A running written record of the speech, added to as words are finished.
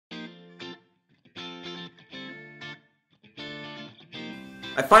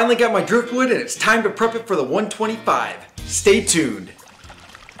I finally got my driftwood and it's time to prep it for the 125. Stay tuned.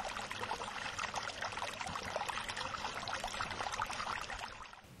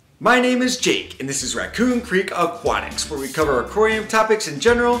 My name is Jake and this is Raccoon Creek Aquatics, where we cover aquarium topics in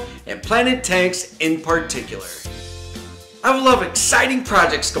general and planted tanks in particular. I have a lot of exciting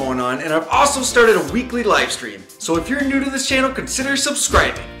projects going on, and I've also started a weekly live stream, so if you're new to this channel, consider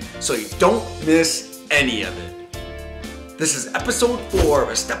subscribing so you don't miss any of it. This is episode 4 of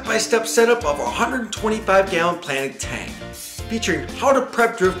a step-by-step setup of a 125-gallon planted tank, featuring how to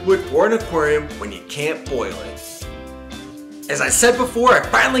prep driftwood for an aquarium when you can't boil it. As I said before, I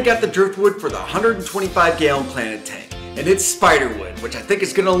finally got the driftwood for the 125-gallon planted tank, and it's spiderwood, which I think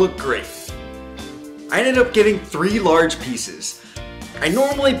is going to look great. I ended up getting 3 large pieces. I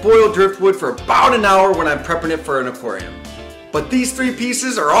normally boil driftwood for about an hour when I'm prepping it for an aquarium, but these 3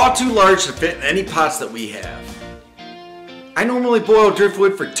 pieces are all too large to fit in any pots that we have. I normally boil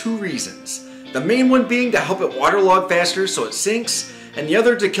driftwood for 2 reasons. The main one being to help it waterlog faster so it sinks, and the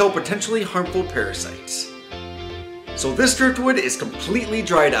other to kill potentially harmful parasites. So this driftwood is completely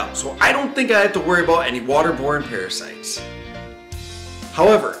dried out, so I don't think I have to worry about any waterborne parasites.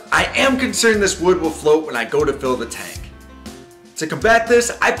 However, I am concerned this wood will float when I go to fill the tank. To combat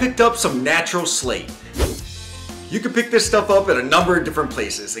this, I picked up some natural slate. You can pick this stuff up at a number of different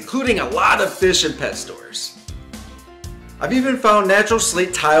places, including a lot of fish and pet stores. I've even found natural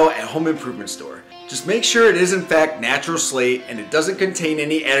slate tile at home improvement store. Just make sure it is in fact natural slate and it doesn't contain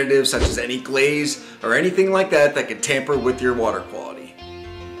any additives such as any glaze or anything like that that could tamper with your water quality.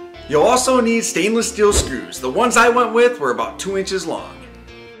 You'll also need stainless steel screws. The ones I went with were about 2 inches long.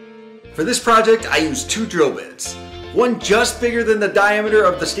 For this project, I used 2 drill bits. One just bigger than the diameter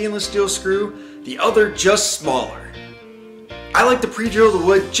of the stainless steel screw, the other just smaller. I like to pre-drill the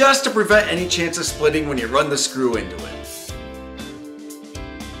wood just to prevent any chance of splitting when you run the screw into it.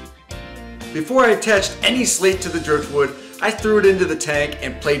 Before I attached any slate to the driftwood, I threw it into the tank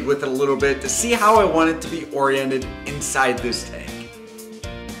and played with it a little bit to see how I want it to be oriented inside this tank.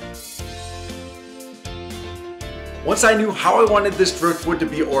 Once I knew how I wanted this driftwood to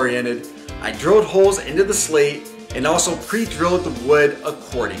be oriented, I drilled holes into the slate and also pre-drilled the wood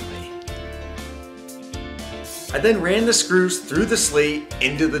accordingly. I then ran the screws through the slate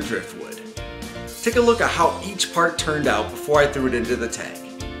into the driftwood. Take a look at how each part turned out before I threw it into the tank.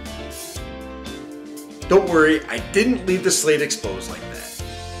 Don't worry, I didn't leave the slate exposed like that.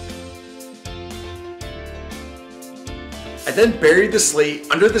 I then buried the slate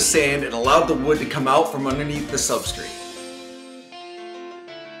under the sand and allowed the wood to come out from underneath the substrate.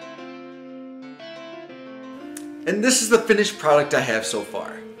 And this is the finished product I have so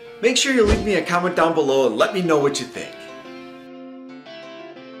far. Make sure you leave me a comment down below and let me know what you think.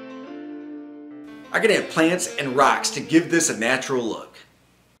 I'm gonna add plants and rocks to give this a natural look.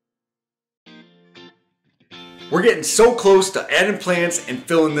 We're getting so close to adding plants and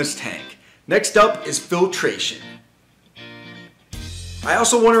filling this tank. Next up is filtration. I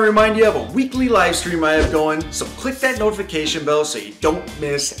also want to remind you of a weekly live stream I have going, so click that notification bell so you don't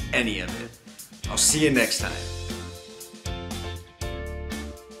miss any of it. I'll see you next time.